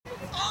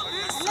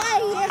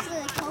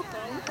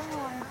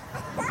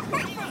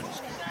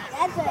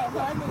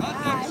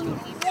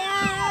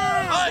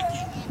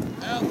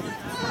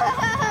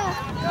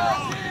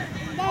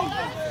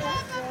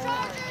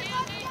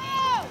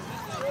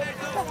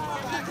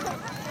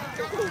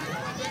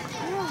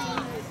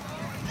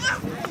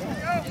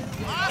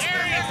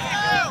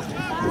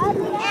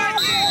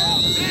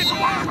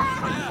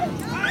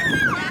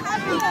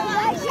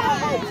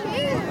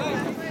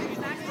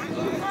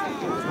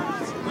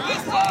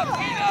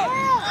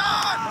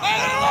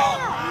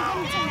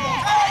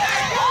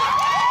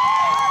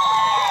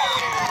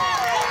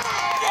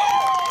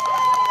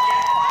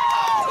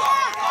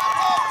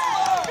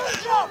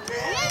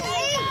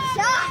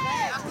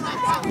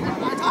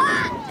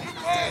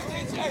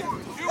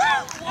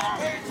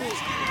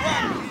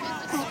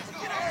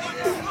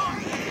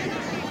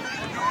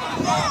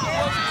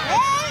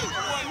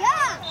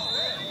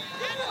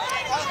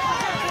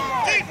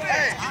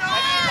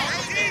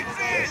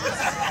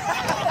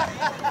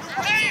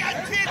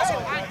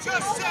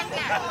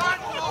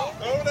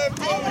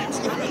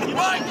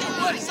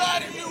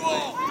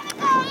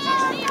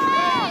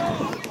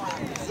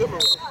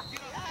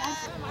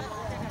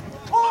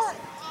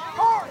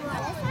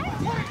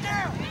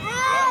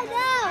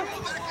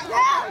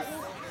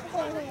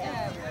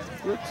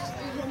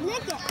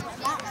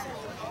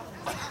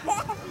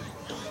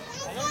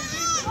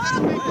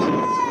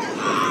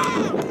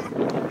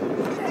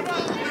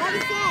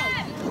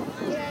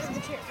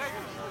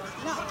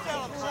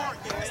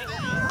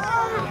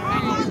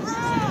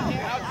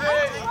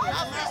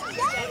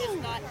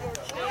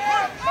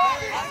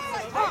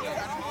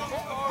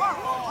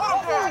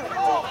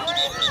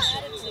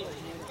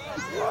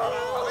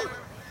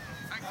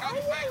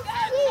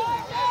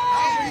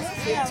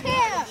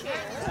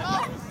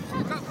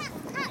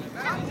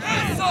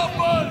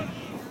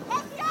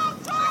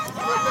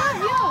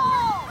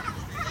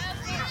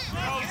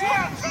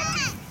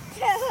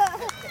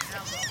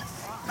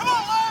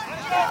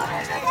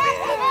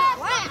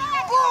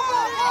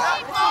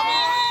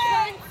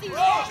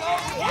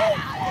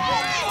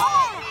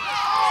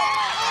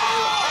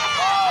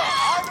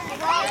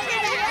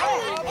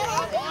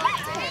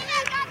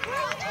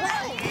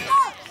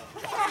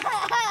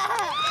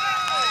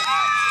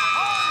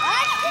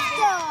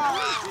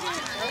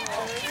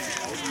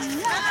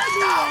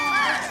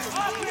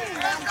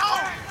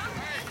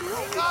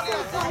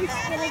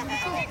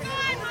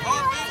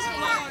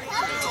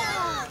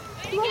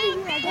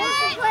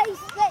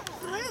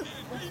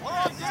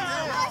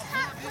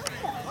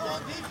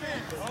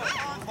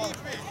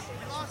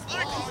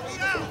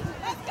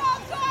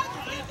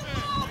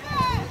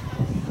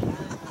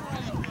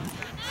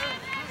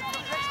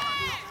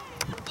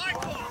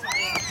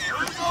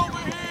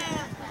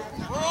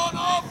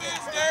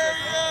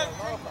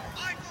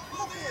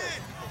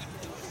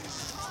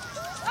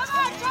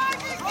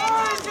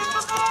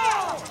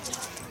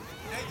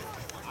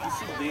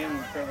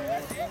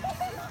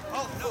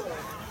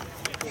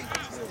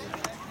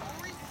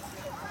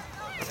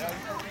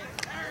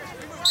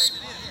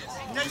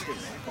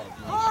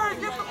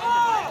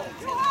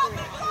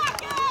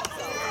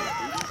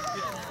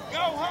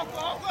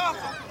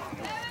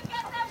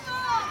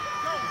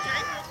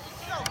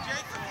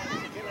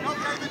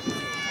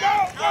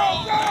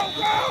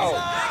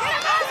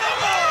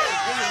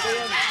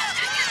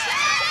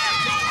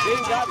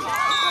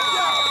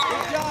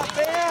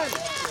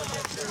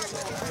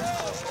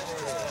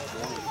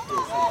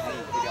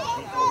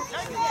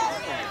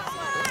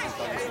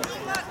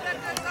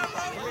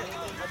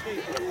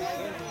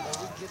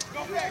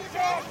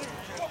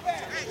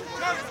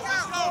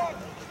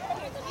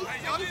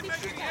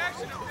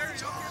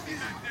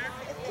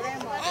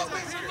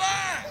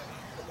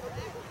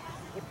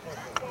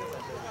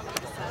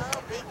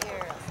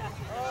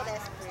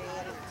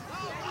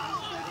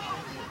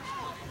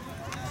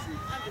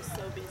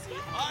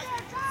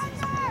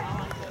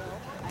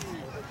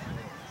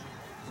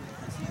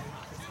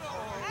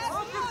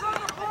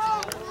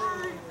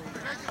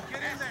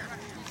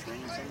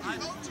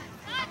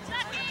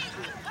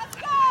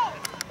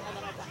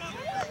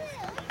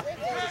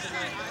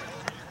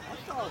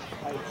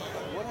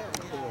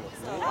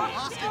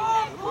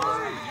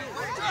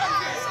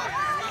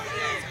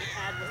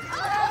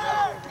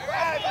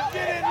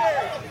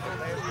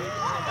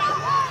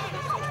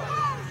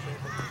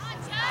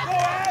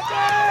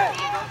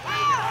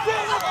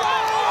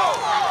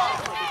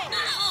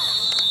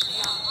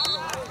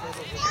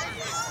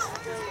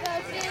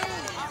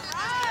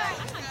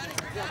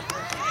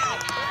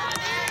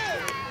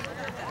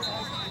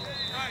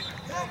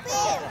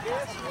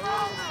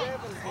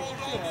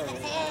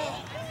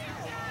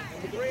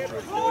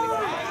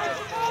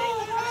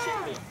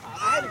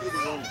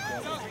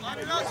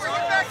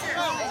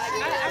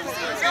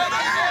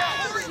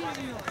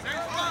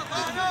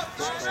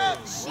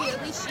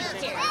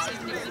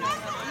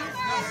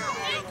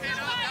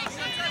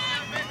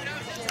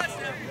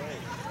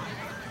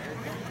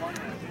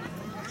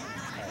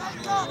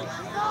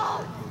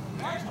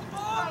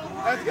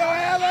Let's go,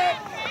 Alec!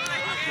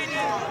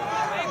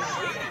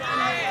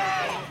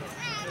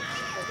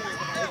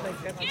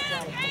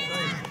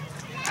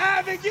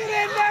 Ivan, get in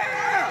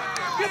there!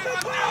 Get the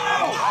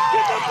ball!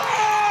 Get the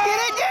ball! Get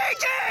it,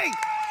 DJ!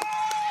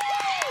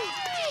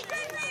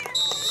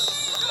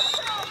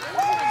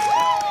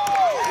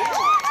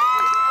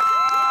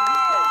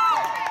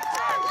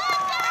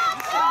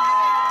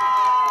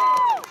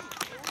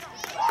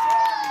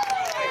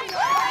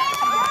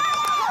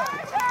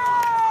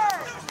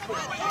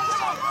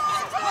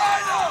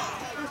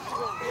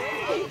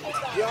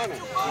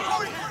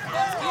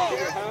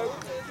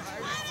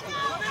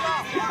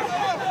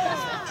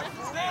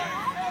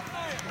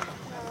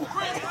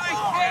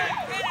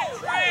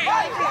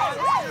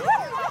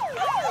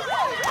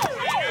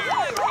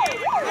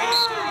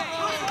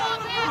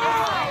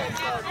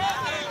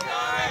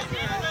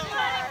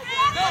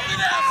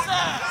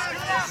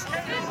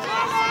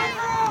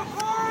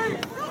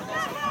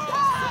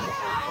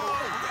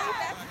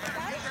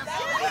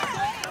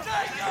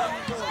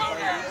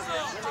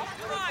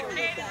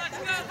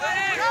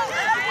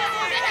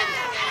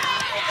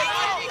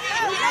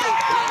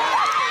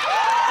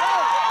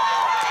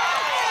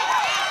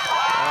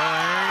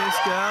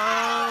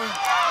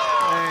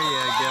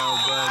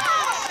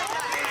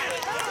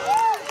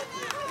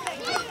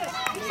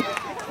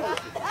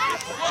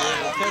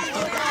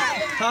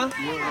 Huh?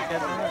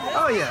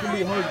 Oh yeah. It's gonna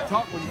be hard to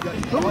talk when you got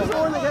your Who was the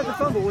one that got the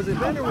fumble? Was it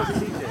Ben or was it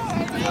DJ?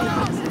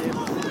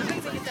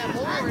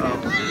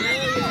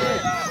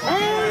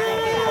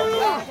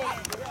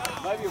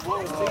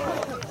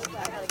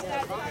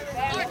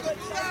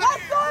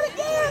 Let's go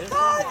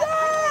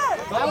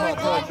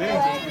again,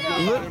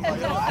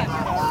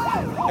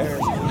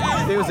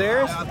 It was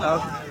theirs?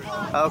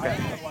 Oh, okay.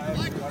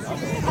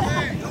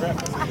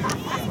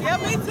 Yeah,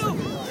 me too.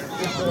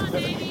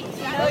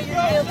 No, you're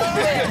still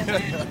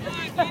good.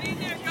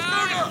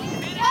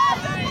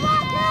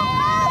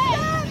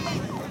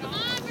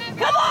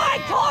 Come on,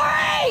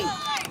 Corey!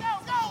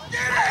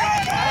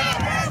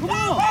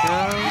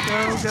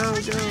 Go.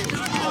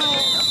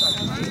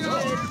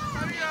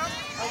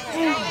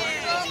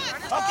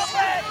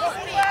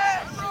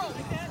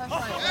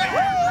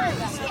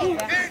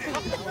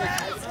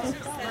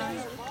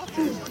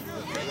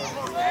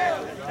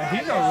 And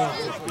he's not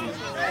running for speed.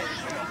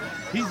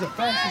 He's the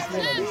fastest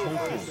one on this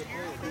whole team.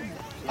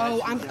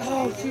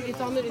 Oh, shoot,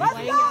 it's on the, it's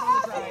laying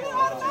out on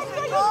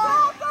the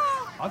dryer.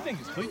 I think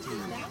his cleats are. We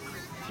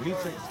need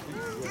to check his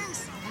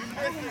cleats.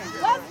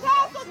 Let's go,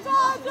 the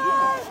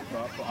Chargers!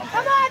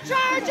 Come on,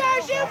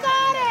 Chargers, you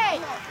got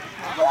it!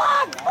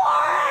 Block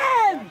for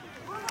him!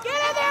 Get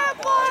in there,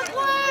 block,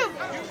 Luke!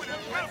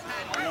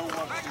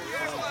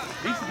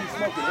 He should be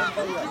smoking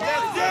everybody else.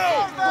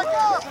 Let's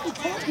go!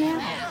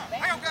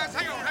 Hang on, guys,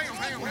 hang on.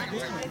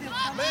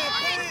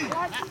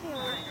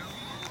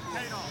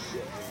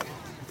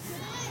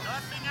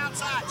 Nothing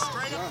outside,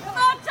 straight up. Come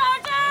on,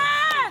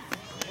 Chargers!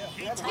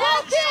 Let's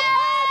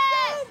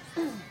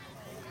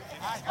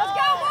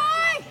go,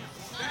 boy!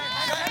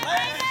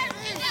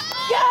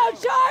 Go,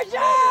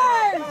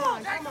 Chargers!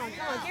 Come on,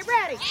 get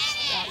ready.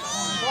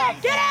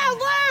 Get out,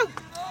 Luke!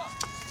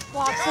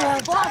 Block for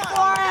him, Come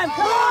on!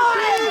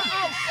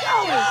 Go!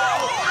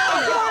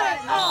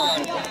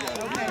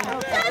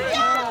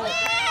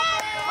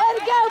 Let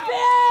it go,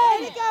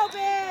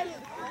 Ben!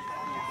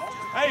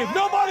 Hey, if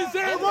nobody's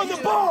there, run the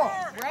ball!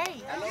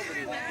 Great.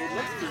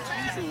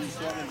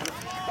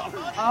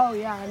 Oh,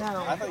 yeah, I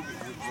know.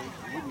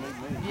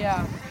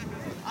 Yeah.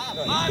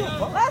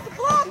 Let's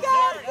block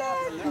out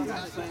again!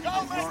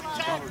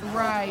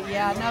 Right,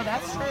 yeah, no,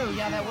 that's true.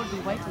 Yeah, that would be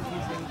way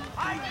confusing.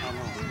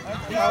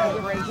 These are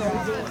great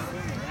jerseys.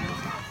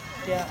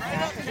 Yeah,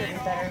 that should be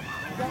better.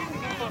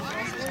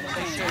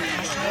 They should.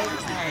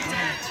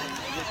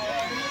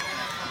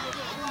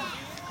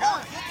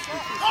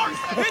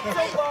 Hit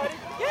somebody!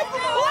 Get the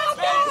block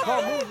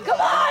out!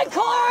 Come on,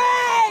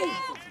 Corey!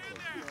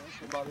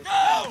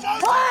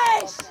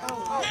 Push!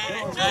 Come on,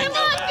 Ben!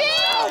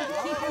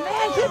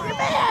 Keep your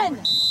man!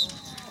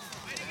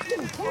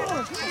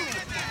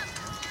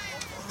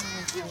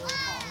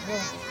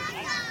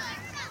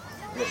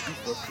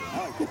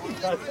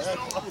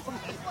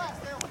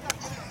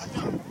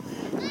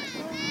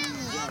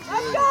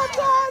 Let's go,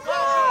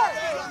 Chargers!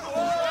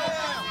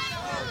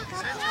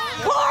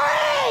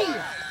 Corey!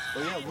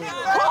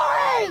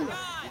 Corey!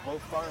 Come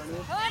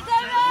on,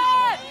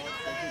 David!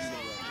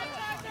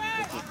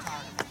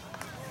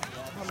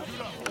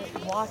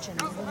 Watching,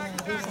 we're going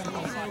to do something so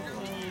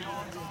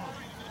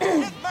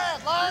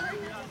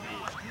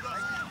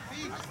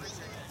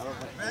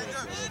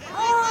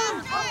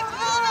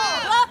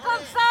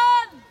Welcome,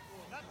 son!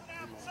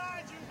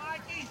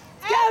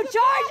 Go,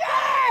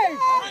 Chargers!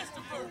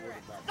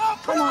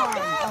 Come on!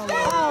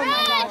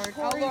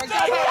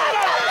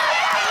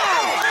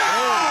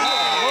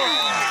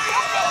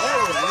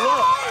 Oh, my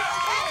Lord.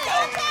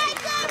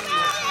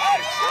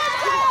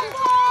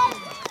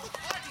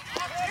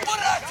 What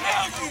did I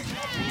tell you?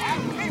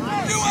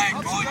 You ain't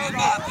going to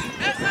nothing.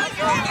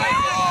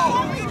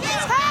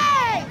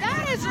 Hey,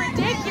 that is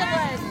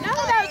ridiculous. None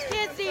of those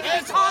kids need to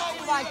be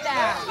talking like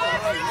that.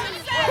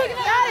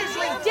 That is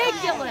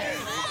ridiculous.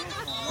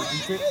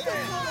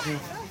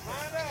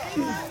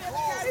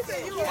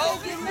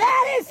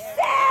 That is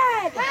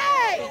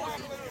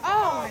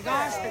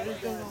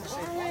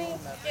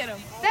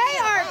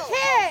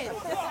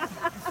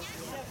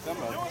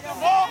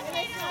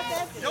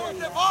with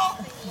that ball.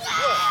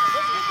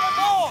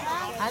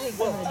 I think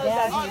some of the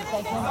dads need to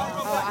take him out. Oh,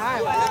 all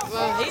right.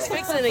 Well, he's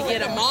fixing to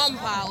get a mom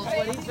pile is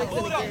what he's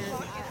fixing to get.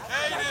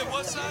 Hey, man,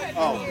 what side?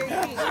 Oh, he's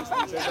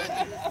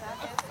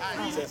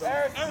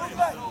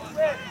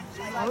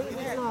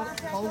not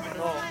old.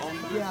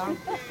 Yeah.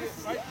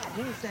 He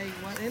didn't say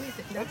what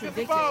anything. That's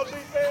ridiculous.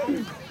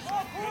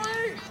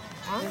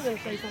 I'm going to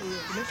say something to the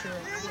commissioner.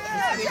 I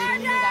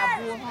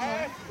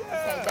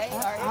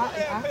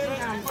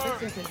think I'm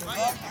fixing to.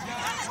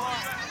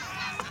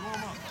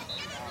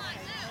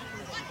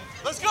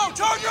 Let's go,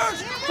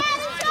 Chargers!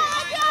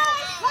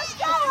 Let's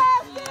go,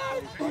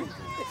 Austin!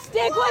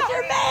 Stick with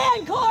your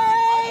man,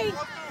 Corey!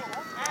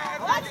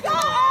 Let's go,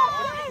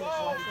 Austin!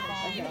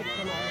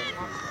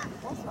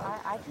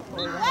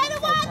 Let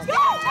him on,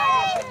 go!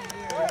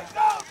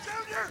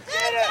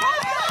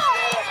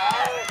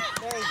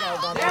 There we go,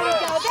 buddy. There we go,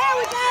 there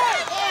we go!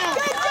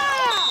 Good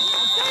job!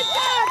 Good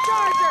job,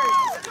 Chargers!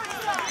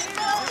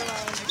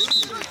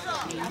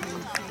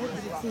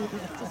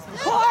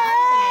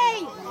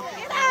 Corey!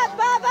 Get up,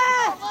 Bubba!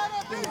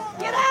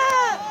 Get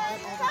up!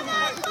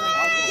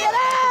 Get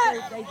up!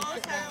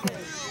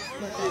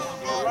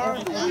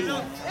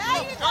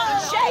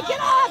 Shake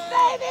it off,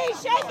 baby!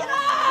 Shake it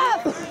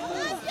off!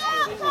 Let's go,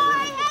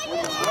 Corey! Hang in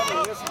there!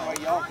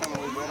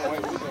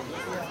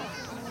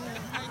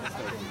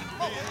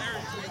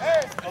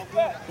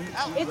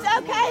 It's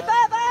okay,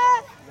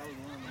 Bubba!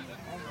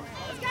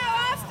 Let's go,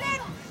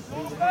 Austin!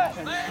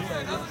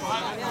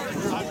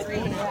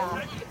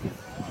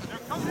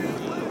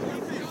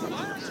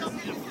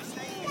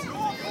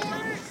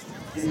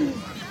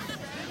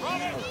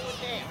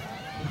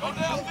 Go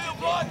downfield,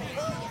 bud.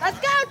 Let's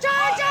go,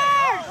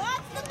 Chargers!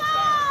 Watch the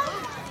ball!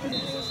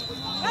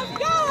 Let's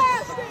go,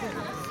 Austin!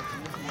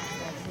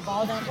 The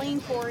ball don't lean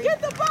for you.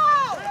 Get the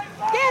ball!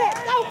 Get it!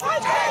 Go,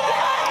 punch it! Yeah!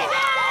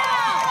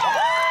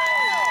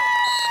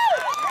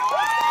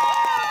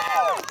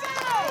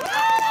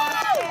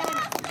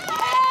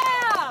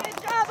 Good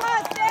job,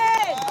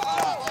 Austin!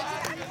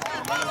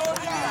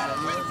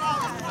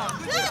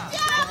 Good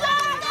job,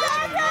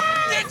 Austin!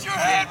 Get your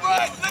head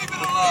right. Leave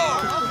it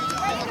alone.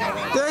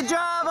 Good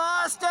job,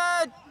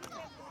 Austin!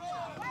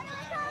 I'm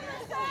trying to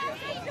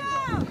go.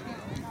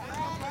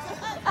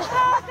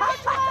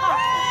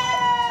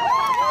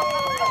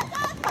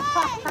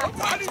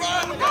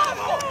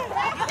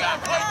 You got to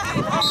play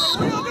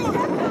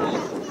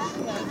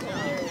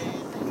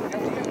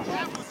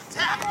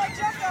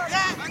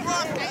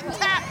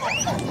defense.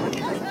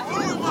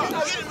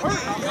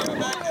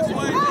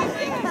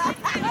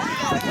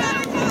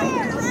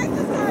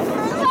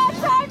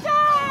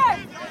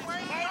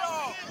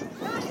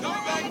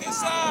 Coming back this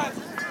side.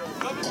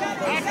 Coming back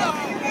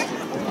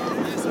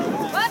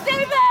Let's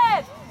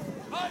David!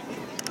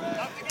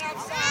 Nothing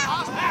outside.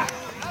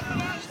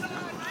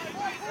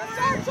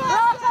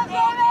 Lots of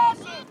David!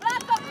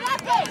 Lots of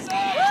blessings!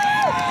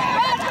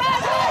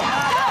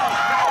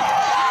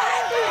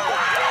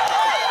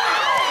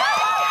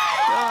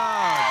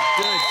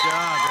 Good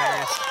job,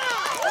 Ace.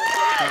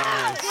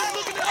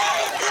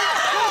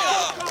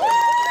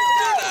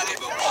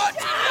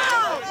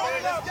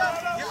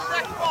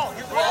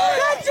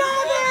 Good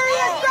job,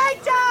 Arian! Great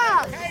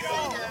job!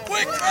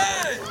 Quick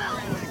play.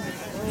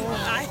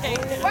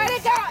 Way to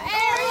go,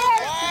 Arian!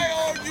 Why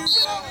are you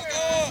coming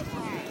up?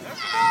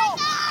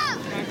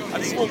 I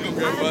just want to go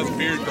grab Buzz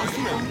beard. Let's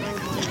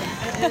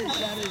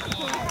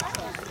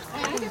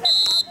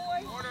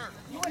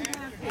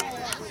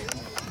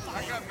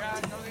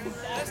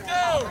go.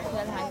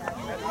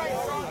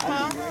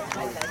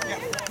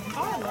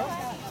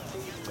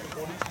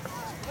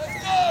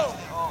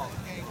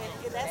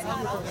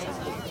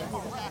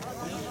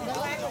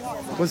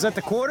 Was that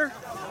the quarter?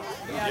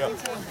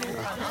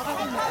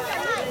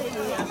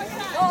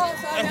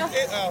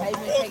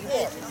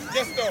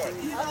 Just start.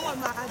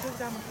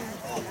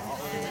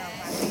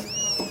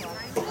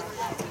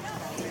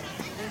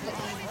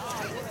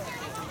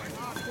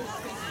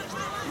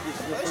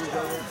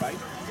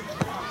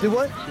 Do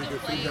what?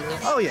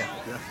 Oh yeah.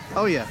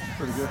 Oh yeah.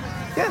 Pretty good.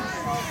 Yeah.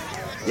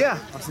 Yeah.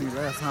 I seen it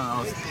last time. I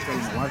was telling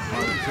my wife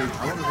about it too.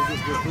 I wonder if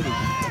it's good footage.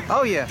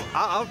 Oh yeah.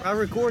 I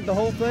record the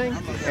whole thing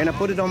and I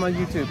put it on my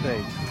YouTube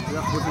page.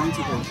 Yeah, what's the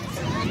YouTube page?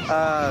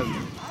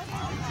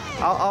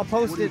 I'll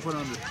post What do you it. put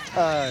under?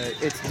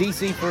 It's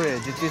DC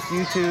Fridge. It's just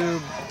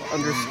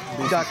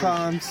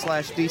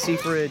YouTube.com/DC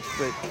Fridge.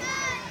 But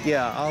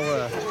yeah,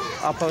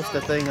 I'll post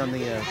a thing on the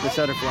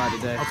Shutterfly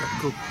today. Okay,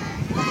 cool.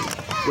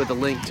 With a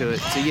link to it.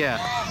 So yeah,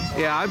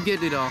 I'm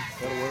getting it all.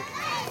 That'll work.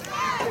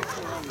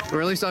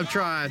 Or at least I'm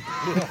trying.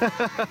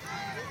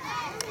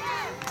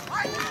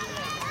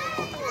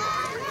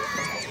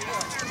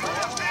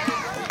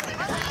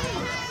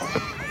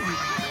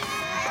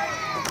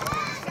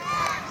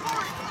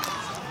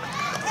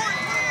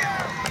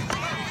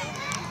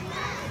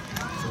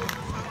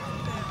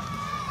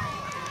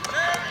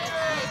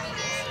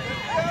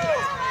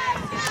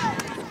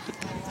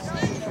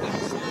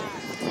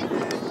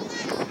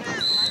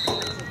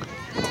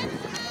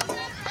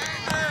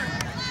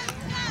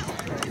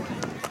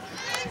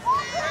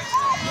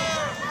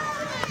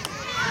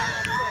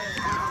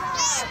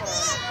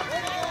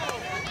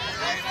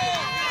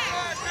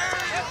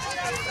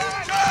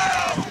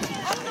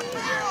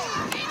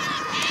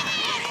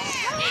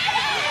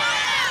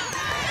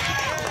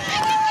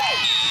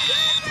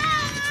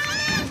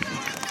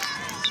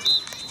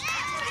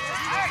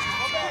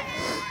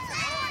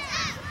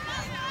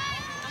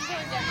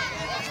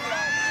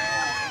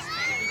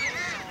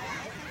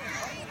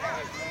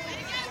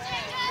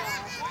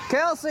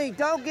 Kelsey,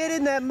 don't get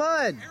in that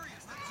mud.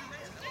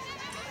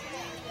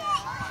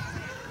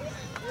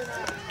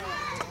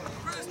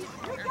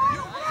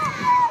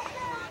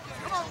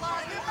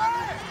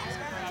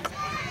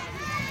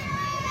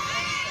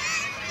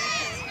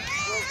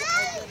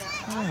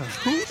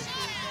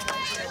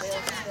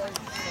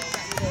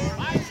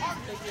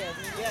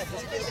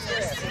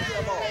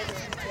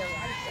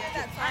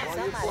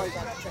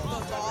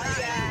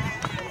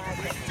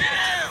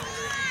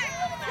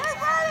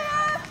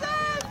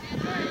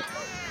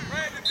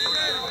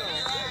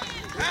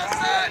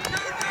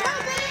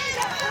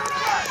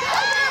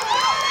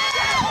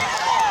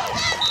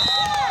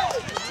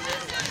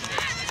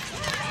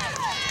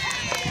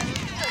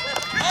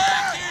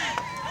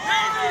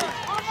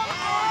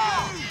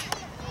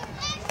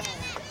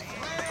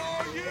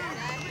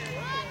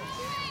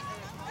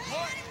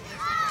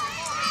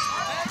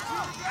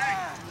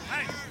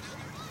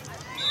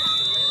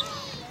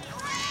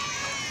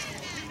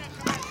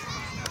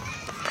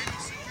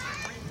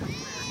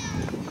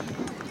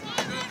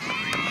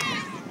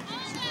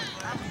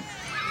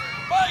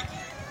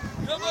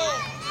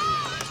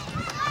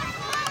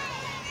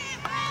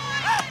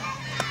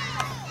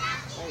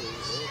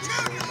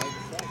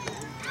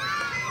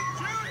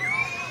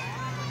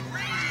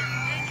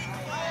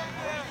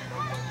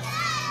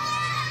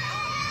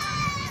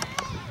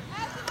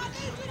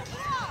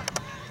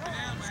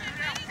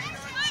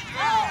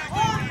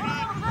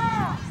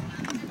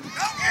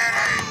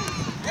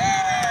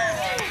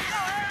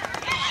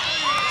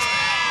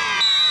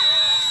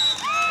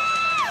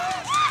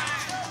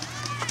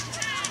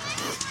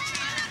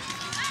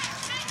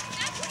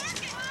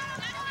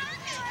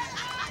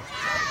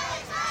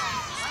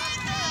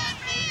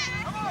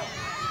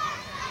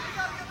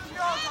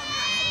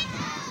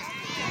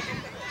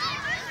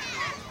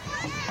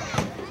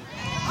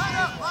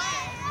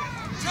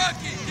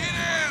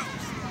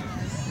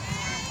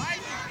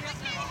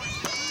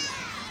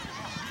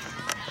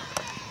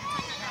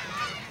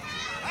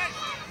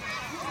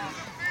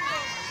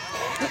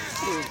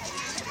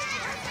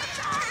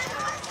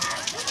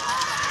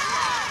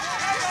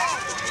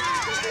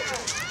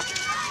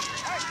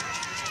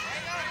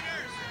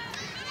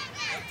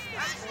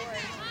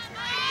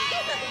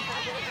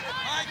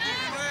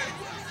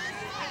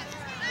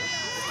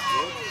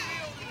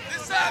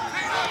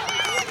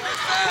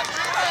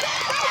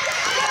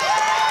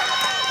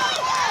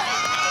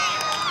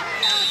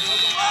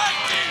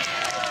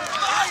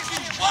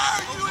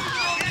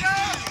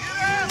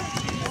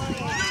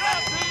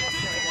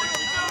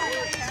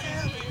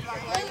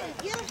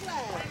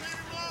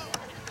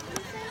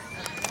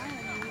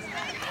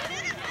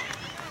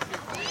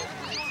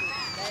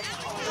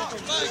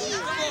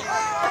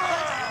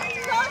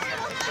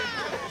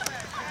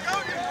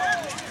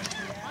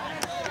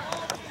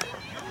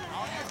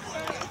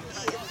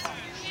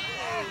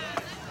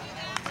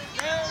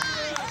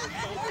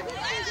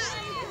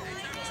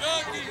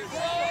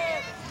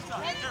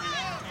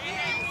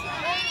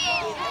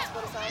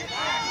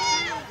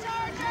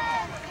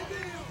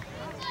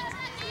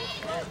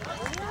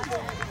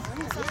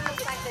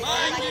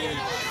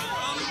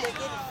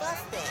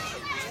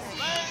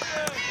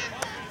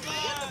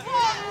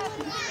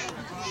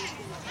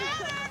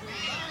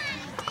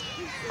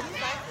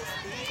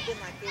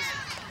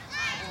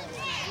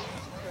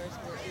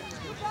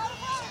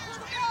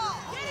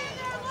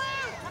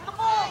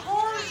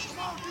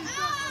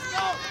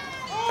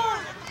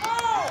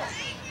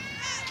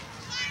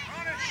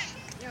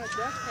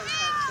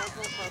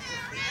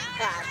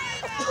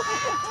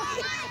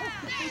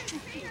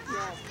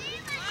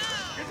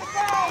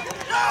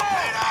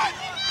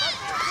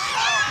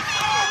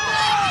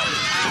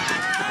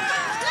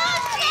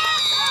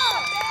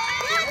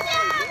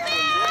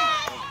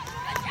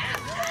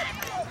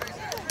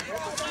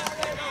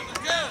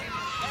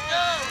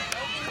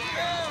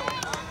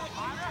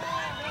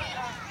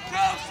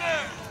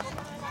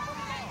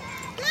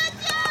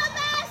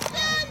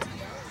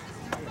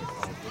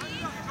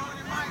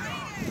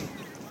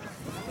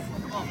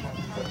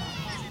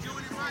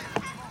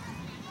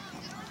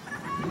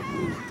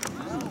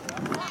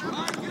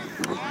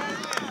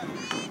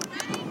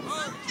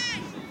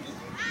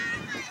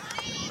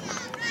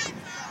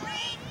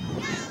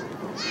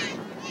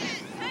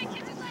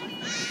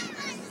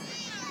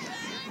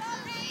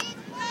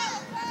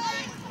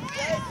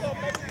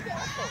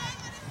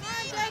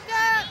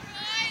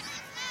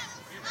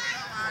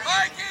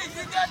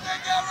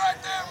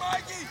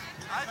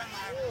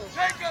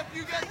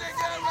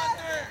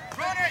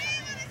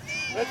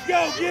 Let's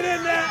go, get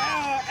in there,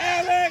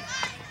 Alex!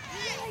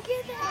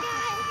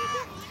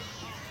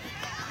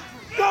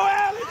 Go,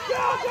 Alex,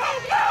 go, go,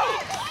 go!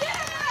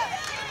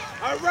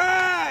 All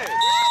right!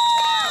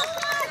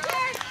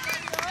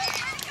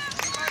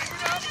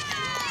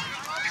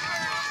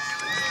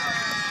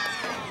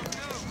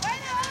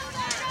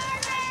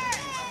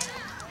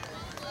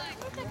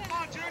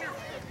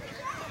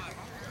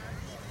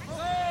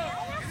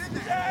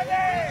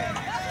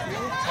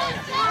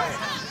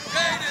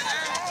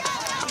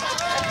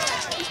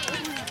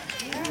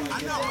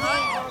 I know,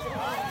 right?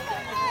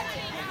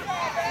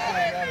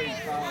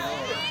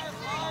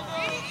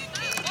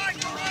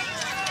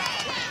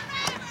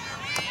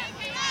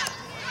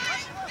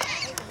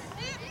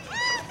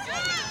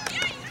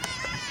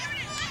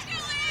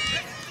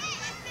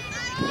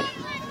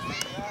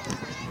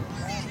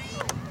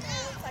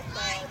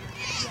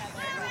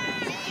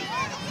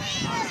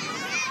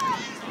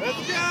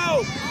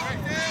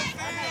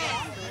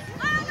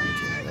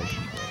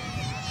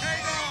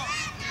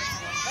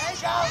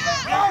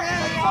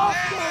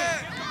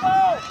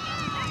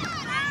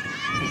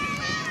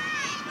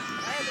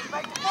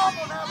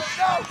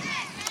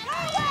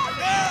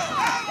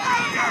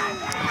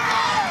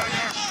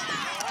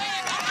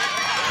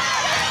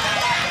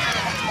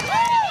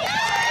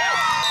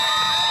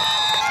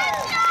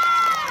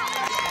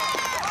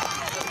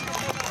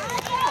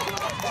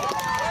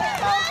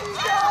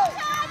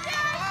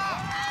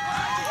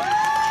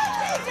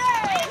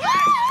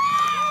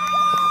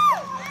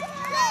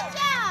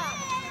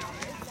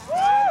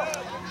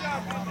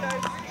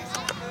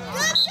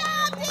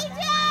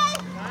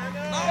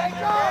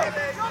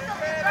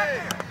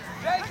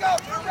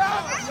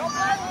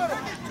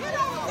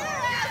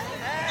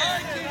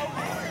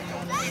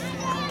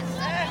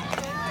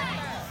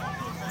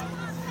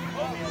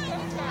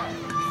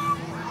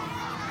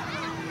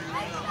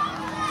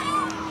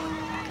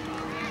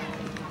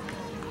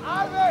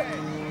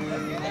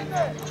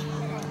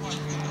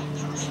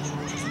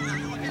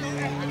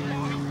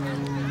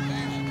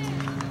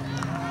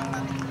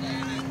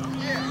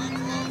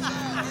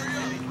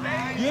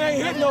 You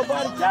ain't hit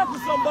nobody. Tackle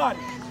somebody.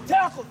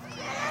 Tackle.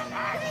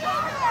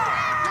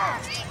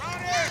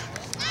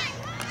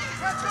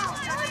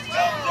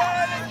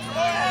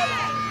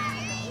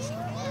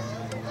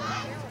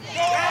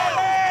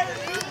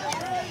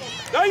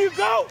 There you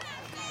go.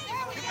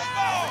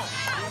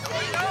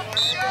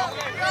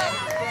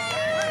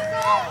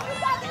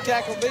 He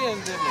tackled Ben,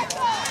 didn't he?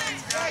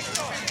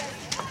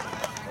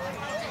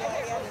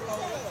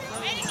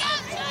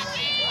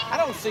 I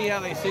don't see how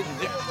they see the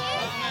difference.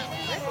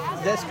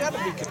 That's got to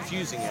be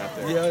confusing out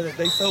there. Yeah,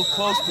 they so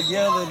close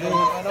together.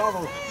 And all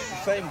the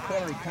same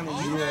color kind of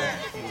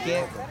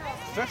together.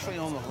 Especially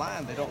on the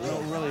line, they don't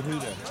know really who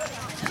to.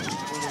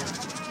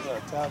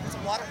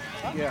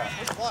 Yeah.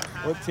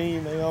 What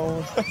team they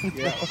on?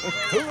 Yeah.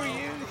 Who are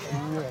you?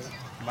 Yeah.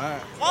 My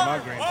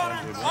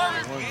grandson would one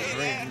of the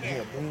green.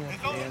 Yeah,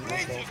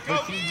 Ben.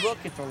 But you look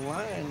at the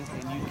line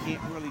and you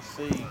can't really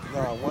see.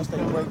 No, once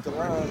they break the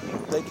line,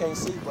 they can't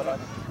see. But I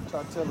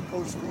try to tell the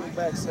coach, screw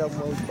back 7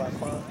 rows by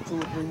 2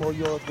 or 3 more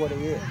yards where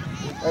they at.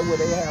 That way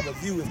they have a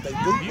view. If they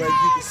do break,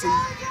 you can see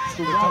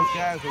through the Those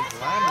guys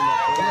with linemen up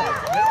there,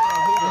 they don't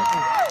know who to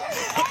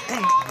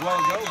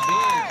well go.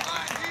 Ben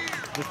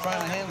was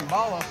trying to hand the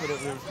ball up, but it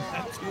was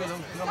 2 of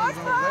those numbers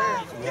over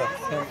there. Yeah.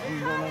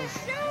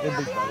 It'd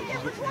be funny.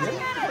 They're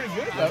pretty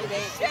good though. I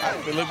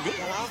think they look good.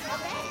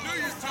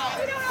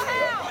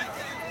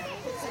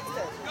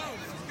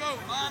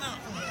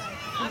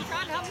 I'm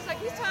trying to help. He's like,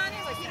 he's tiny.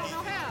 Like, you don't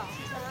know how.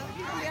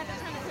 We had to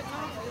try to put him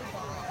on.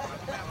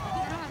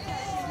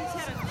 He's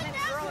had a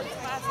next girl that's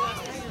 5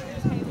 last year.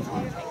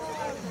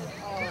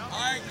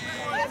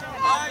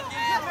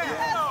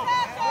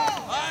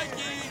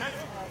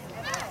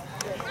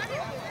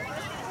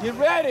 Get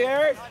ready,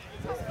 Eric.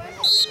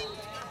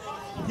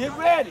 Get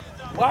ready.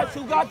 Watch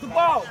who got the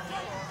ball.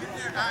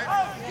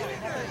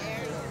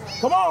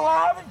 Come on,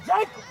 Ivan.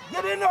 Jacob,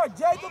 get in there.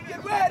 Jacob,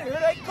 get ready. Here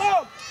they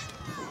come.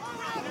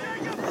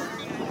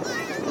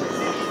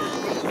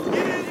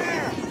 Get in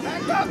there.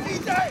 Back up,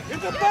 DJ. Get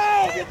the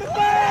ball. Get the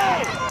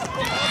ball.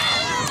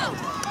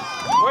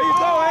 Where you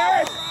go,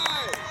 Eric?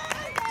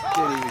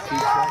 Didn't even keep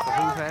track of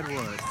who had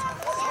what.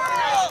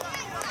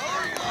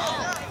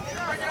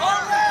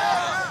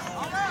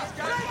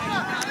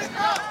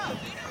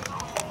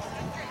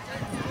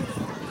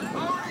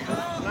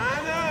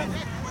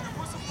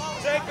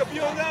 Jacob,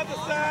 you on the other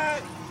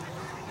side.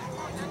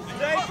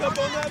 Jacob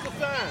on the other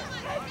side.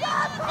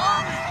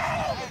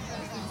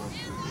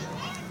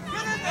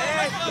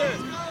 Ashton.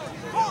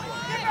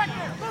 Get back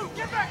there. Move.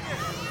 Get back there.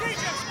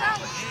 DJ, stop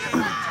it.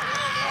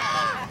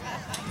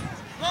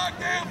 Lock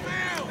down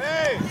field.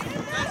 Hey.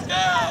 Let's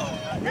go.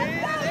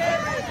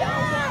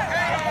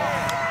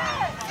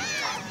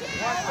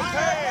 Watch the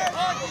pad.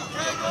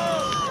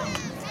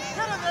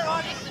 Get in there,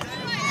 Audie.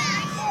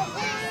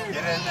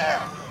 Get in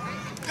there.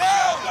 Go!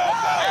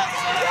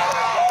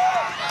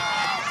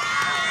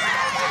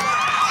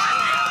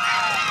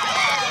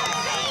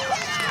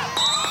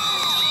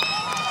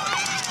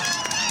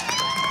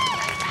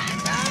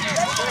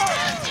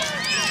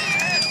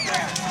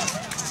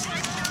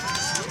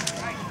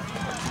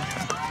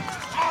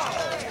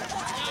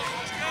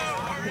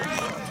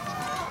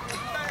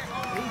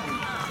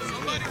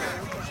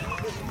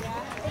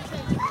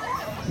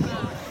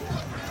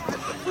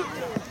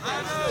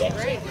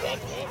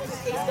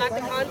 He's got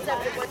the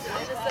concept of what's this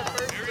is the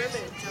first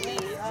scrimmage. I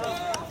mean,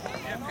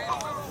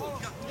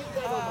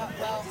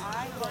 well, I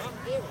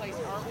plays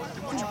Harvard.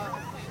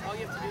 All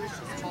you have to do is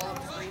just call up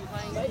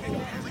screenplay.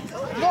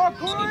 More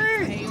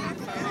Corey!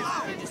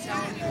 You just tell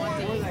him you want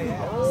the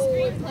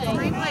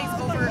screenplays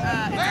over it's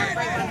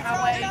right on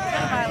highway.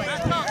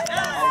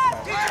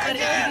 But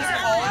if you just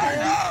call him,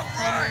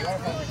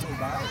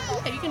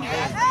 yeah, you can do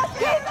that.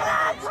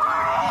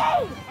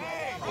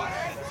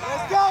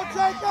 Let's go,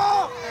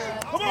 Jacob!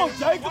 Come on,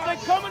 Jacob, they're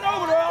coming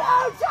over there!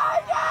 Go,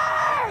 Jacob!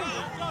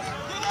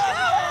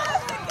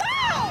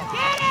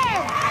 Get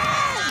him!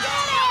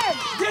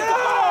 Get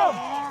him!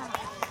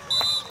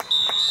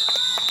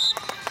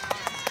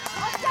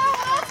 Let's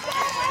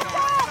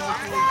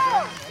go!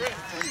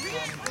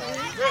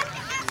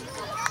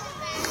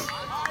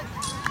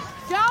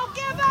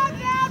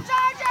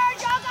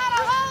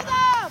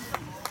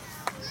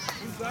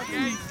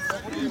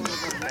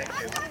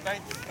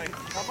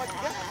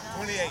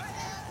 28.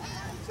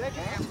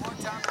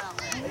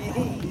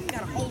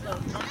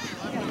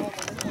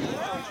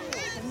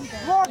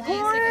 Come on,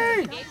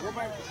 Corey!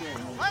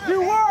 You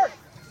work!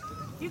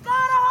 You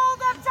gotta hold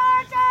them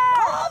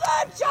Chargers! Hold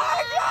them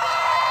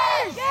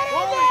Chargers! Get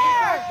in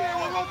there!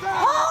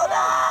 Hold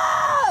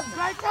them!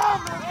 Let's go!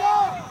 Let's go!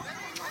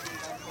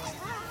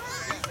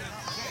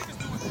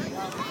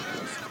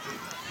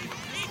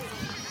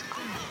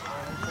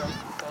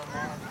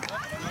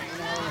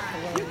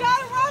 You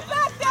gotta run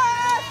back there,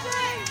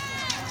 Ashley!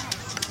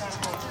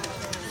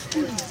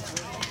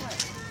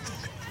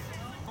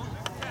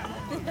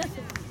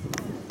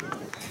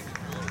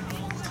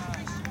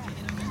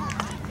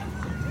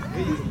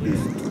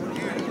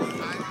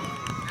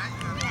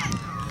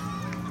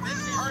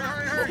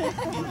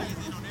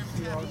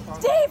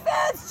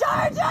 Defense,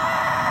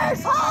 Chargers!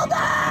 Hold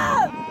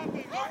them!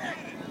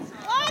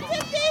 Watch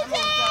it, DJ!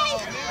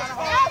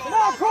 Come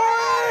on,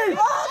 Corey!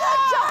 Hold them,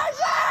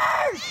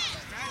 Chargers!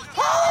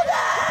 Hold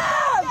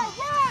them!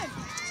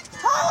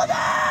 Hold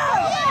them!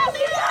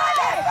 You got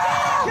it!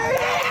 Get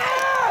in!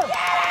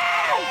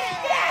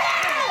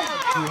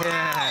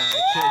 Yeah,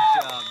 good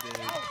job, dude.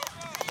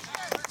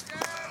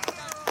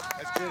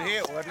 That's a good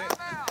hit, wasn't it?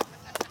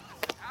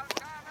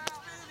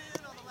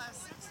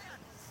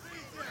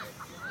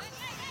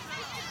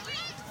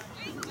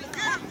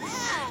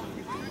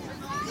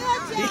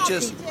 He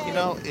just, you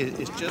know,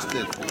 it's just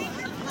that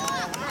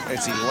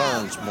as he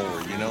learns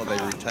more, you know, they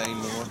retain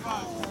more.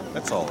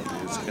 That's all it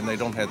is. And they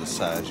don't have the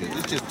size yet.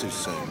 It's just too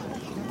soon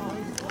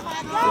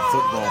for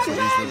football for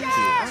these little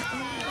kids.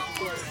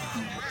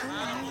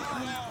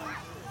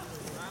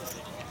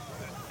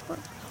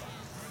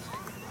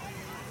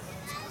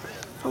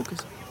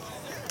 Focus.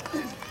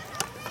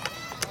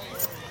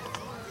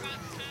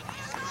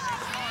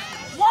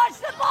 Watch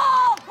the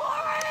ball,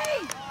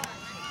 Corey!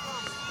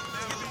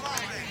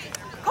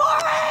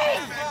 Corey!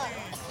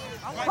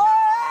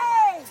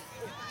 Corey!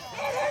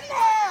 Get in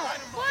there!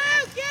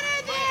 Blue, get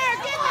in there!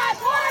 Get that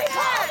Corey!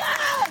 Hold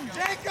him!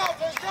 Jacob,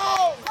 let's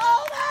go!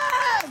 Hold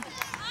him!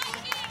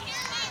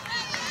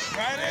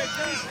 Right in,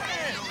 Jason.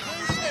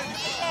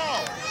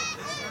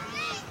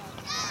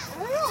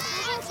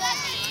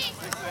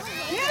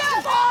 Get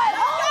him, boy!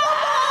 Hold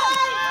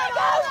him!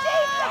 Go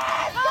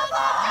defense! Come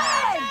on!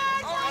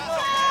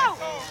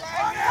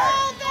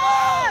 Hold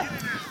them!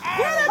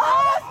 Get him!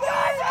 Hold him,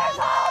 Chargers!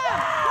 Hold him!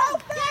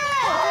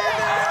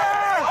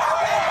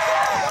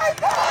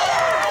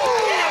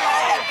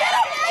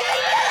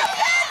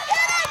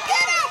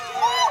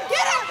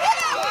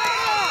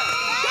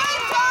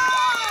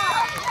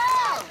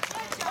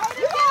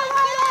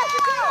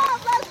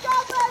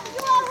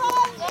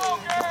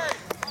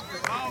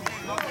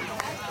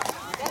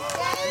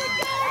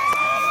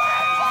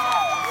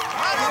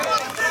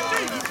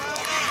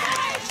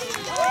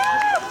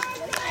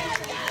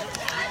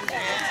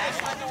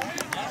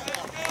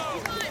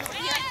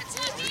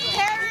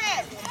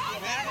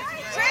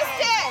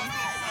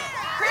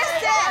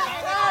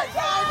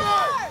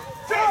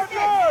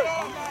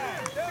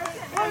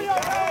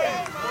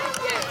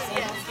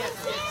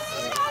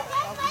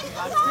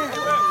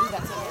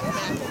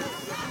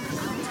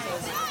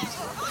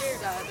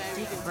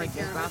 Break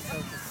your mouth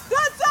open.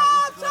 Good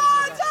job,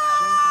 Chargers!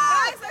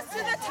 Guys, let's do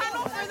the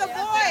tunnel for the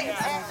boys.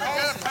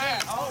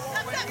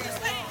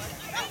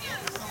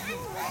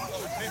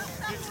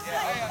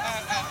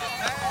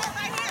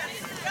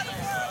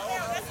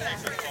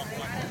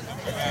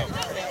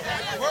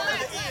 Where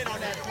was the end on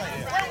that play?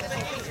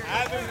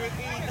 Ivan with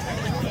E.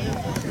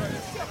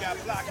 Got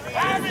blocked.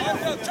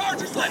 Ivan,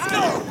 Chargers, let's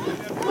go!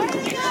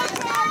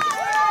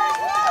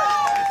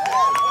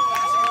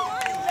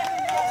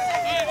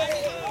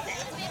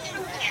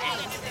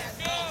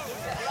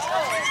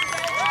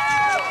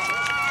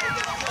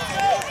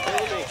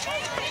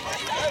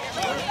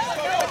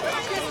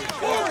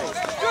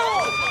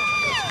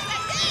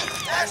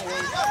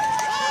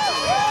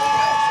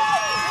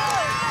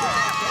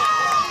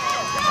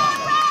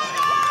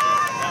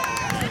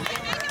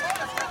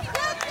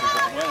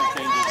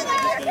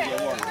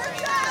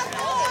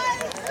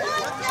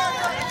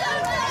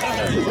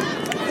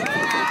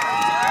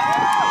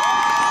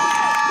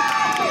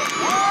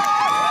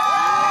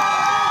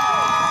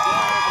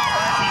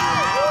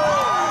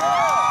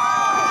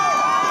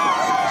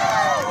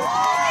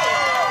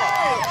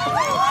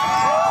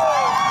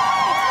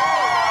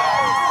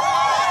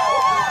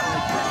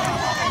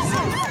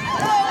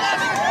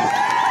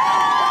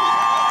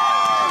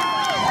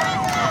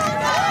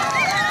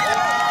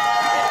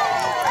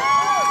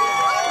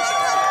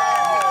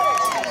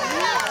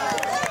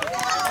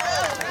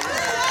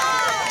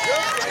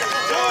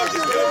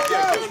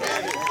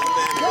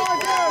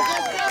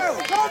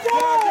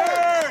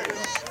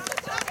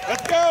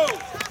 Let's go!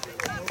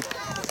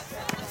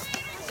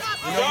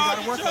 You know you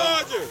gotta work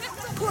Charger!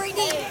 Corey D.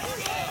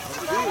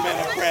 Man,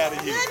 I'm proud of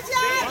you. Good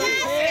job,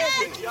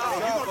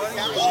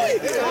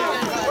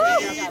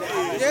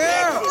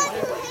 Yeah!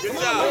 Good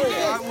job.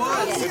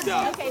 Good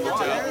job.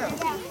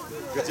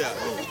 Good job.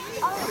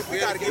 We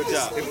gotta get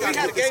this. If we got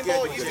the game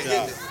ball, you can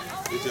get this.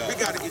 Good job. We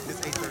gotta get this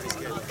 8:30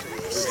 schedule.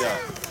 Good job.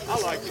 I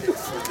like it.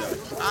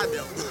 I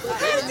know.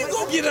 How did you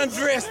go get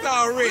undressed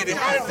already?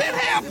 How did that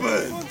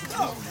happen?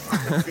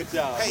 Good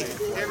job. Hey,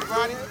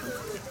 everybody.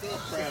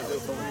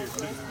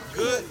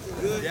 Good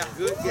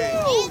game.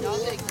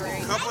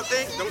 Couple of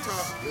things, don't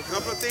talk.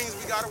 Couple of things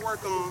we got to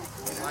work on,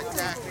 like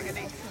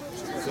tackling.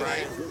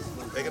 Right?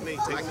 Take a knee.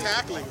 Like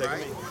tackling,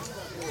 right?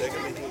 Take a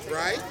knee.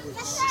 Right?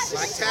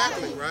 Like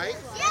tackling, right?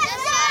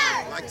 Yes,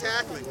 sir! Like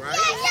tackling, right?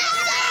 Yes,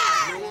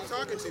 sir! You know who I'm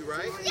talking to,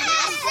 right?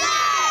 Yes,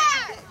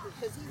 sir!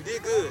 We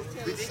did good.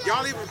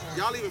 Y'all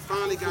even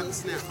finally got the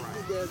snap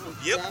right.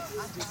 Yep.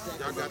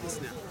 Y'all got the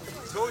snap.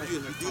 Told you,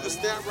 if you do the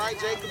snap right,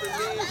 Jacob and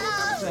me, you'll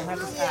have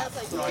the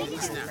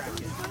snap.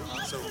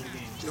 So,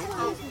 don't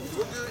talk.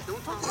 We're good.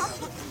 Don't talk about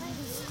it.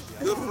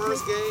 Good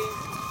first game.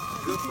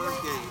 Good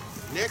first game.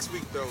 Next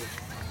week, though,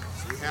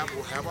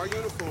 we'll have our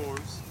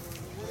uniforms,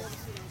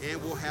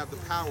 and we'll have the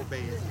power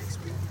bands next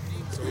week.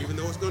 So even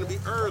though it's going to be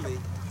early,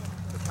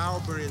 the power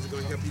bands are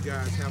going to help you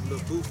guys have a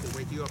little boost and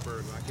wake you up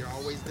early, like it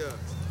always does.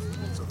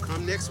 So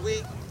come next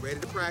week, ready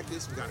to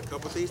practice. We got a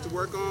couple things to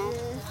work on.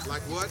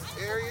 Like what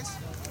areas?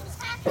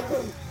 Got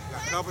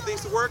a couple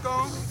things to work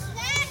on.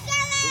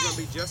 We're going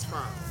to be just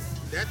fine.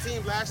 That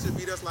team last year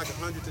beat us like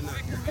 100-0.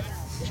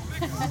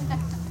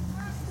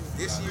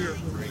 This year,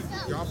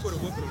 y'all put a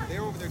whooping on them.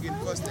 They're over there getting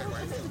fussed at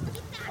right now.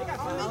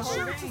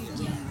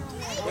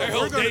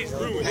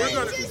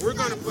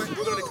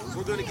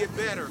 We're gonna get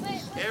better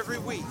every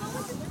week.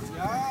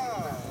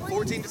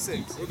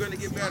 14-6. We're gonna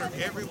get better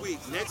every week.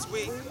 Next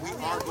week, we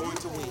are going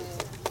to win.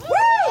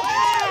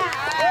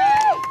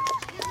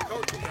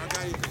 Coach, y'all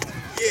got anything?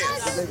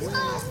 Yes.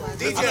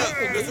 DJ,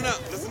 listen up.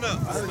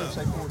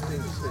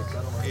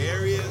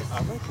 Areas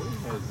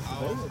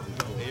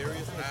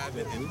 5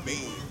 and B.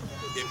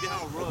 If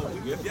y'all run,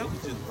 if y'all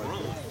would just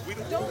run, we'd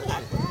have done it.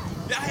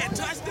 Y'all had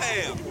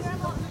touchdowns.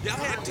 Yeah,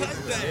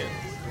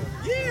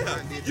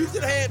 you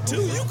could have had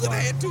 2. You could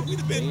have had 2. It'd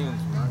have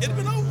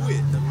been over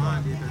with.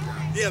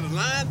 Yeah, the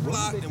line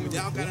blocked, and when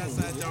y'all got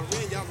outside y'all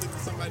ran, y'all looked at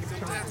somebody come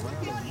tackle.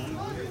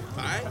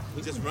 All right,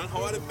 we just run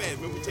hard and fast.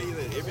 Remember, we tell you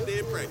that every day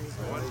in practice,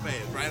 hard and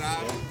fast, right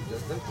out.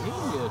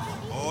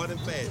 Hard and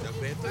fast. Y'all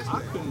bad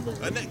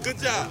touchdown. Good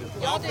job.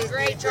 Y'all did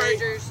great,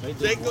 Chargers.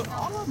 Jacob.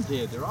 All of them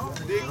did. They're all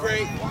Did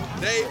great.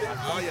 David.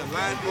 Oh, yeah,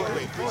 line did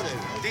great.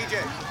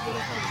 DJ.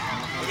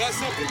 We got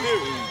something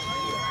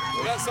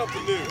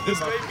new. This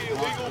may be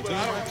illegal, but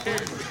I don't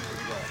care.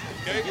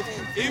 Okay?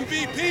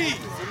 MVP.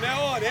 From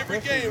now on, every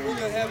game, we're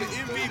going to have an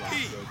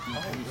MVP.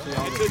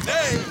 And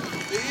today,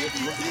 the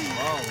MVP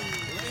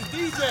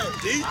is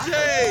DJ.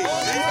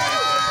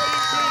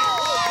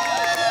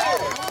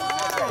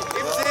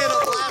 He was in the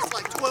last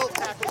like 12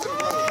 tackles in a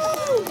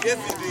row. Yes,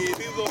 he did.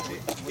 He was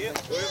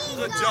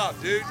good job,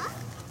 dude.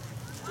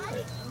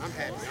 I'm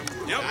happy.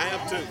 Yep. I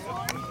am too.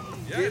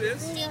 Yeah, it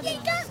is. He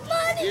got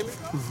money!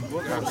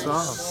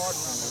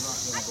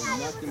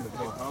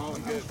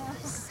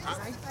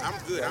 I'm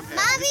good. I'm happy.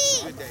 Mommy! This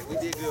is a good day. We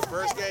did good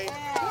first game.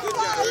 Good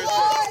job.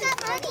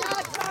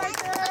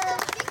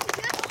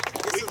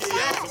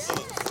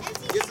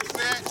 Get some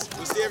snacks.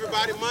 We'll see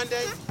everybody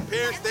Monday.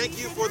 Parents, thank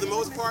you for the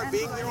most part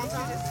being there on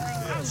time.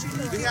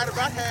 We had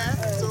about half,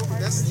 so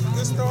that's a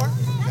good start.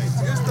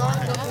 Good start.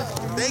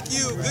 Thank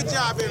you. Good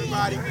job,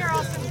 everybody.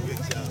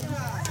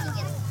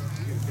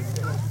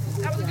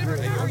 That was a good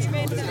return. You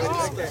made it to the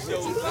ball.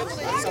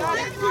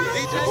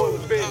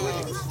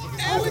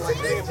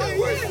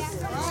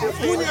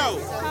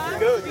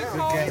 Good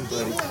game,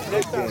 buddy.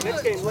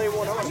 Next game, lay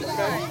one on,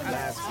 okay?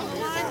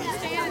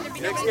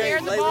 Next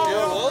game, lay one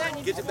on.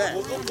 Get your back.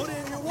 We'll put it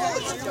in your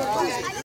wallet.